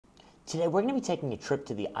Today we're going to be taking a trip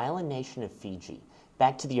to the island nation of Fiji,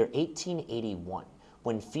 back to the year 1881,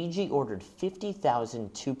 when Fiji ordered 50,000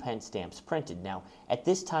 2-pence stamps printed. Now, at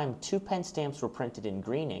this time, 2-pence stamps were printed in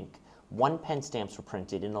green ink, 1-pence stamps were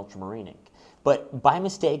printed in ultramarine ink. But by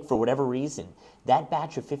mistake, for whatever reason, that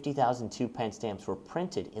batch of 50,000 2-pence stamps were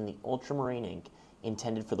printed in the ultramarine ink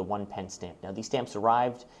intended for the 1-pence stamp. Now, these stamps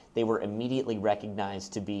arrived, they were immediately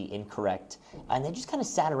recognized to be incorrect, and they just kind of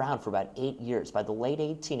sat around for about 8 years. By the late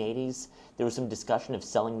 1880s, there was some discussion of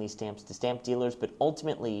selling these stamps to stamp dealers, but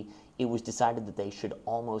ultimately, it was decided that they should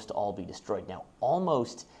almost all be destroyed. Now,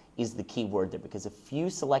 almost is the key word there, because a few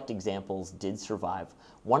select examples did survive.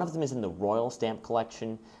 One of them is in the Royal Stamp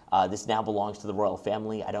Collection. This now belongs to the royal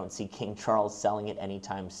family. I don't see King Charles selling it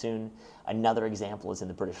anytime soon. Another example is in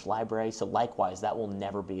the British Library, so likewise, that will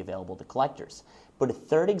never be available to collectors. But a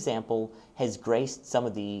third example has graced some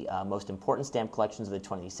of the most important stamp collections of the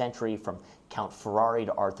 20th century, from Count Ferrari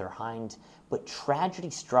to Arthur Hind. But tragedy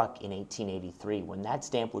struck in 1883 when that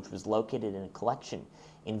stamp, which was located in a collection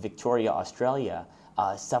in Victoria, Australia,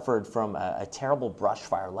 suffered from a terrible brush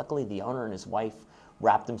fire. Luckily, the owner and his wife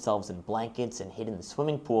wrapped themselves in blankets and hid in the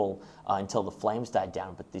swimming pool until the flames died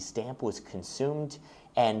down. But the stamp was consumed,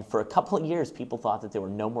 and for a couple of years, people thought that there were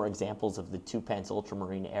no more examples of the 2-pence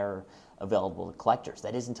ultramarine error available to collectors.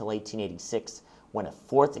 That is until 1886, when a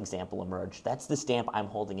fourth example emerged. That's the stamp I'm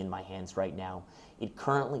holding in my hands right now. It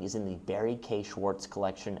currently is in the Barry K. Schwartz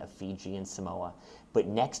collection of Fiji and Samoa. But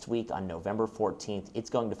next week, on November 14th, it's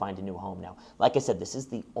going to find a new home. Now, like I said, this is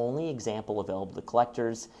the only example available to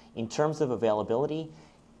collectors. In terms of availability,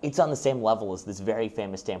 it's on the same level as this very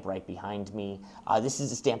famous stamp right behind me. This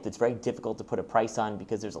is a stamp that's very difficult to put a price on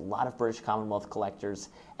because there's a lot of British Commonwealth collectors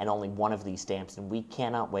and only one of these stamps, and we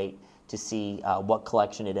cannot wait to see what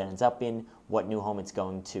collection it ends up in, what new home it's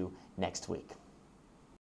going to next week.